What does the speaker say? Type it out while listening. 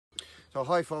So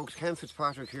hi folks, Ken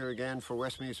Fitzpatrick here again for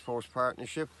Westmeath Sports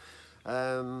Partnership.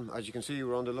 As you can see,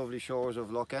 we're on the lovely shores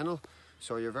of Lough Ennel.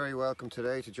 So you're very welcome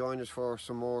today to join us for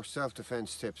some more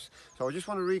self-defense tips. So I just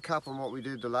want to recap on what we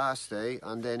did the last day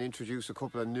and then introduce a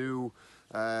couple of new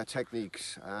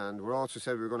techniques. And we also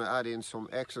said we were going to add in some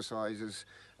exercises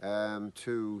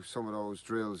to some of those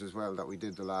drills as well that we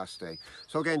did the last day.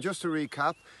 So again, just to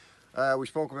recap, we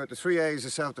spoke about the 3 A's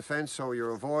of self-defense. So you're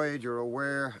avoid, you're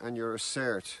aware, and you're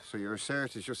assert. So your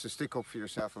assert is just to stick up for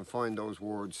yourself and find those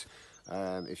words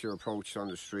if you're approached on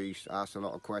the street, asked a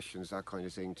lot of questions, that kind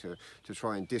of thing, to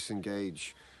try and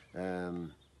disengage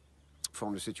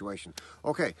from the situation.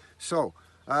 Okay, so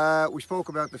we spoke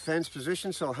about defense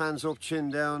position. So hands up,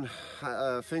 chin down,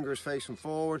 fingers facing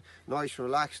forward, nice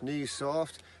relaxed, knees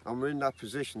soft, and we're in that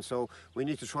position. So we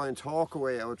need to try and talk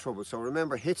away our trouble. So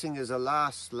remember, hitting is a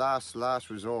last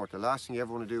resort. The last thing you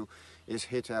ever want to do is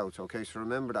hit out. Okay, so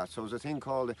remember that. So there's a thing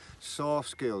called the soft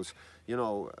skills. You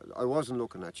know, I wasn't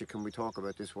looking at you, can we talk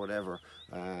about this, whatever.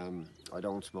 I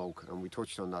don't smoke, and we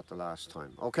touched on that the last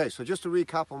time. Okay, so just to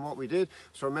recap on what we did.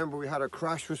 So remember, we had our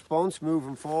crash response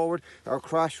moving forward, our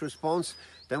crash response.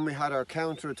 Then we had our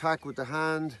counter attack with the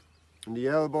hand and the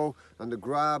elbow and the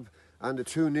grab and the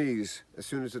two knees. As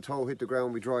soon as the toe hit the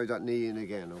ground, we drive that knee in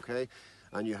again, okay?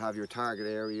 And you have your target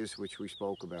areas, which we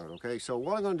spoke about, okay? So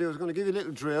what I'm going to do is I'm going to give you a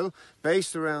little drill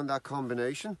based around that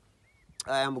combination.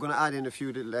 And we're going to add in a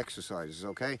few little exercises,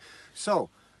 okay?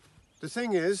 So the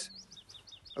thing is,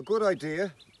 a good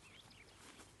idea,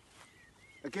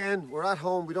 again, we're at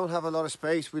home, we don't have a lot of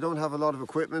space, we don't have a lot of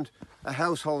equipment, a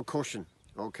household cushion,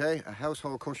 okay? A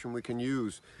household cushion we can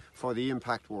use for the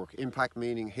impact work. Impact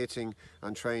meaning hitting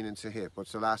and training to hit, but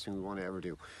it's the last thing we want to ever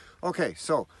do. Okay,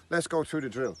 so let's go through the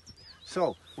drill.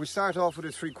 So we start off with a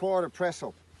 3/4 press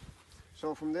up.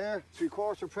 So from there,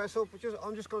 3/4 press up,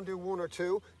 I'm just going to do 1 or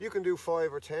 2. You can do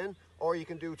 5 or 10, or you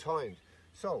can do timed.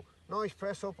 So nice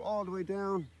press up all the way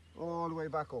down, all the way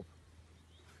back up.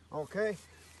 Okay,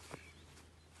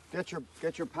 get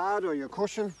your pad or your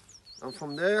cushion, and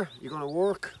from there you're going to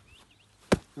work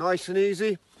nice and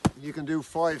easy. You can do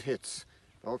 5 hits.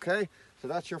 Okay, so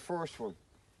that's your first one.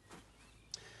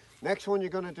 Next one, you're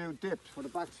going to do dips for the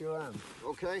backs of your arms,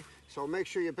 okay? So make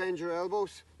sure you bend your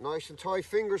elbows, nice and tight,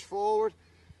 fingers forward.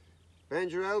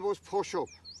 Bend your elbows, push up,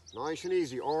 nice and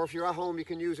easy. Or if you're at home, you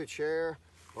can use a chair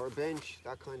or a bench,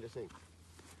 that kind of thing.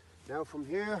 Now from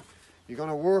here, you're going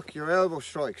to work your elbow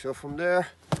strike. So from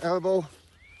there, elbow,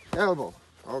 elbow,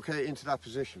 okay, into that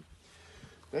position.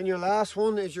 Then your last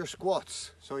one is your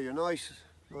squats. So your nice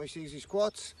easy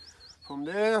squats from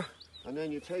there, and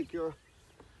then you take your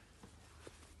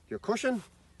cushion,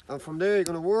 and from there you're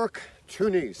going to work 2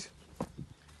 knees,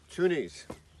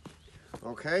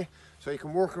 okay? So you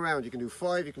can work around, you can do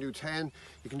 5, you can do 10,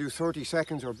 you can do 30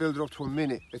 seconds or build it up to a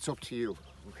minute, it's up to you,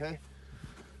 okay?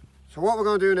 So what we're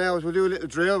going to do now is we'll do a little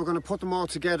drill. We're going to put them all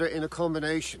together in a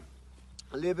combination,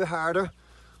 a little bit harder,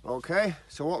 okay?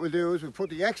 So what we'll do is we'll put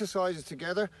the exercises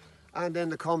together and then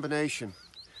the combination.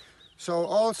 So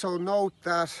also note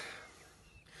that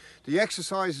the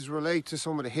exercises relate to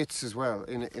some of the hits as well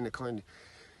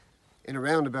in a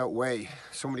roundabout way.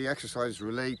 Some of the exercises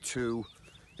relate to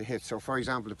the hits. So for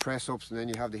example, the press ups, and then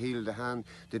you have the heel of the hand,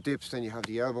 the dips, then you have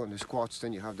the elbow, and the squats,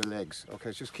 then you have the legs.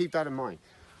 Okay, so just keep that in mind.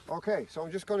 Okay, so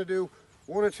I'm just going to do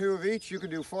 1 or 2 of each. You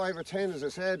can do 5 or 10, as I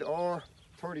said, or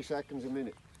 30 seconds, a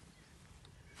minute.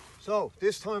 So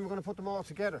this time we're going to put them all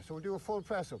together. So we'll do a full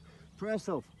press up. Press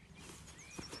up.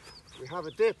 We have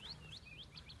a dip.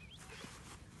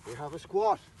 We have a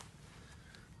squat,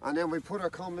 and then we put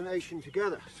our combination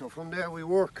together. So from there we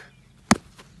work,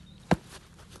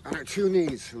 and our 2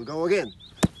 knees, we'll go again,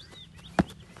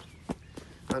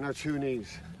 and our 2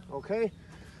 knees, okay?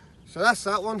 So that's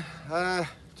that one.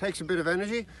 Takes a bit of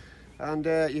energy, and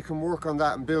you can work on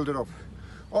that and build it up.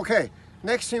 Okay,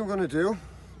 next thing we're going to do,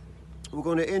 we're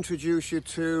going to introduce you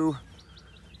to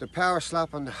the power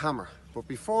slap and the hammer. But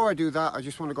before I do that, I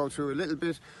just want to go through a little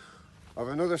bit of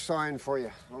another sign for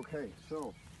you. Okay,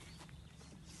 so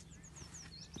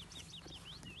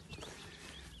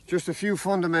just a few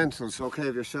fundamentals, okay,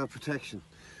 of your self-protection.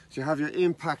 So you have your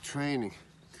impact training.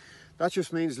 That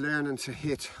just means learning to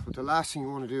hit. But the last thing you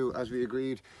want to do, as we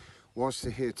agreed, was to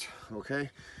hit, okay?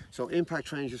 So impact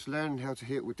training is just learning how to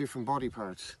hit with different body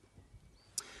parts.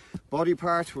 Body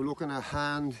parts, we're looking at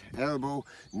hand, elbow,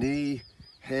 knee,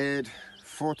 head,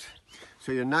 foot.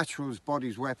 So your natural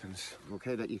body's weapons,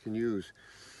 okay, that you can use.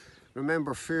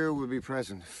 Remember, fear will be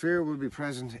present. Fear will be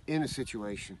present in a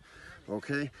situation,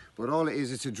 okay? But all it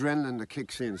is, it's adrenaline that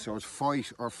kicks in. So it's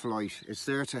fight or flight. It's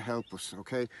there to help us,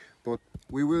 okay? But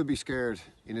we will be scared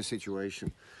in a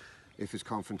situation if it's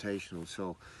confrontational.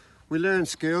 So we learn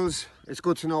skills. It's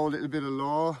good to know a little bit of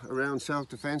law around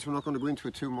self-defense. We're not going to go into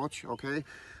it too much, okay?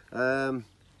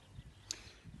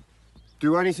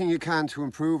 Do anything you can to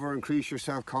improve or increase your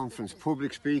self-confidence,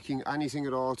 public speaking, anything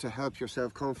at all to help your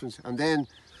self-confidence, and then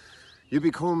you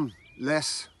become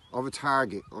less of a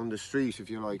target on the street, if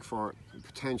you like, for a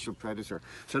potential predator.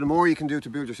 So the more you can do to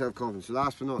build your self-confidence.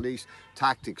 Last but not least,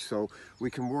 tactics. So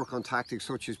we can work on tactics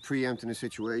such as preempting a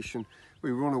situation.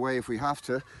 We run away if we have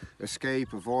to,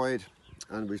 escape, avoid,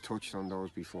 and we've touched on those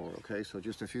before, okay? So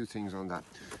just a few things on that.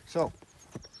 So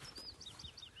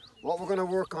what we're going to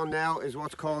work on now is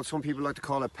what's called, some people like to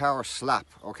call it power slap,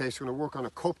 okay? So we're going to work on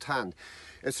a cupped hand.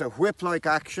 It's a whip-like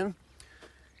action.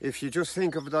 If you just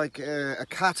think of like a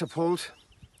catapult,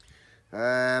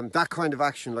 that kind of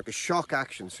action, like a shock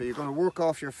action. So you're going to work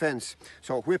off your fence.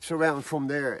 So it whips around from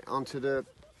there onto the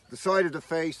side of the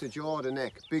face, the jaw, the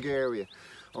neck, big area.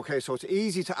 Okay, so it's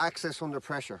easy to access under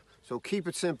pressure. So keep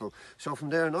it simple. So from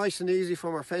there, nice and easy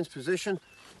from our fence position,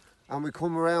 and we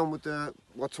come around with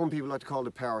what some people like to call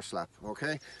the power slap,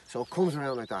 okay? So it comes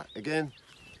around like that. Again,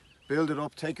 build it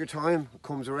up, take your time, it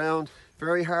comes around.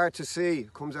 Very hard to see,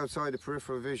 it comes outside the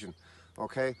peripheral vision,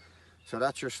 okay? So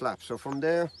that's your slap. So from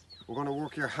there, we're going to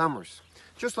work your hammers.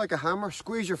 Just like a hammer,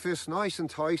 squeeze your fist nice and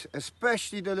tight,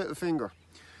 especially the little finger.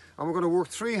 And we're going to work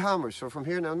 3 hammers. So from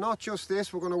here now, not just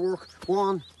this, we're going to work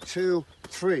 1, 2,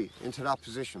 3 into that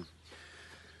position.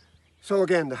 So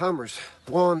again, the hammers,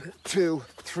 1, 2,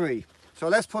 3. So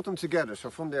let's put them together.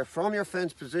 So from there, from your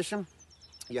fence position,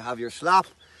 you have your slap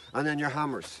and then your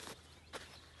hammers.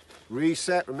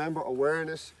 Reset, remember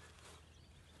awareness,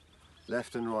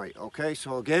 left and right. Okay,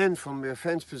 so again, from your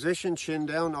fence position, chin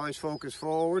down, eyes focus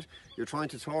forward. You're trying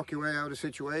to talk your way out of a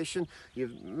situation.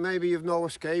 Maybe you've no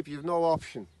escape, you've no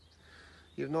option.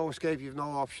 You've no escape, you've no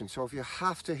option. So if you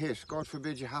have to hit, God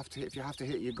forbid you have to hit, if you have to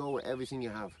hit, you go with everything you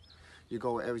have. You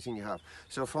go with everything you have.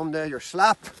 So from there, your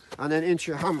slap and then into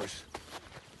your hammers.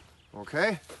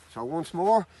 Okay, so once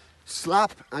more,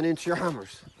 slap and into your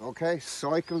hammers. Okay,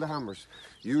 cycle the hammers.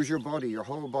 Use your body, your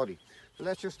whole body. So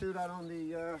let's just do that on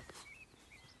the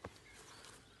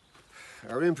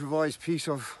our improvised piece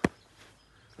of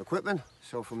equipment.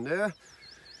 So from there,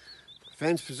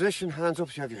 fence position, hands up,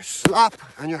 so you have your slap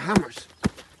and your hammers.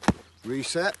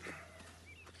 Reset,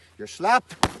 your slap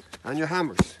and your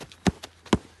hammers.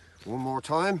 One more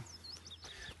time,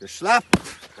 your slap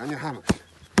and your hammers.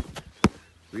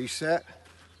 Reset,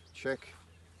 check.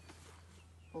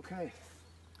 Okay,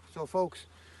 so folks,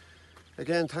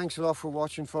 again, thanks a lot for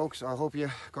watching, folks. I hope you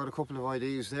got a couple of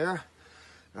ideas there.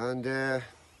 And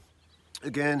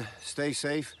again, stay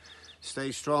safe,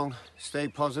 stay strong, stay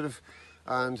positive,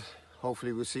 and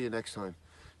hopefully we'll see you next time.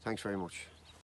 Thanks very much.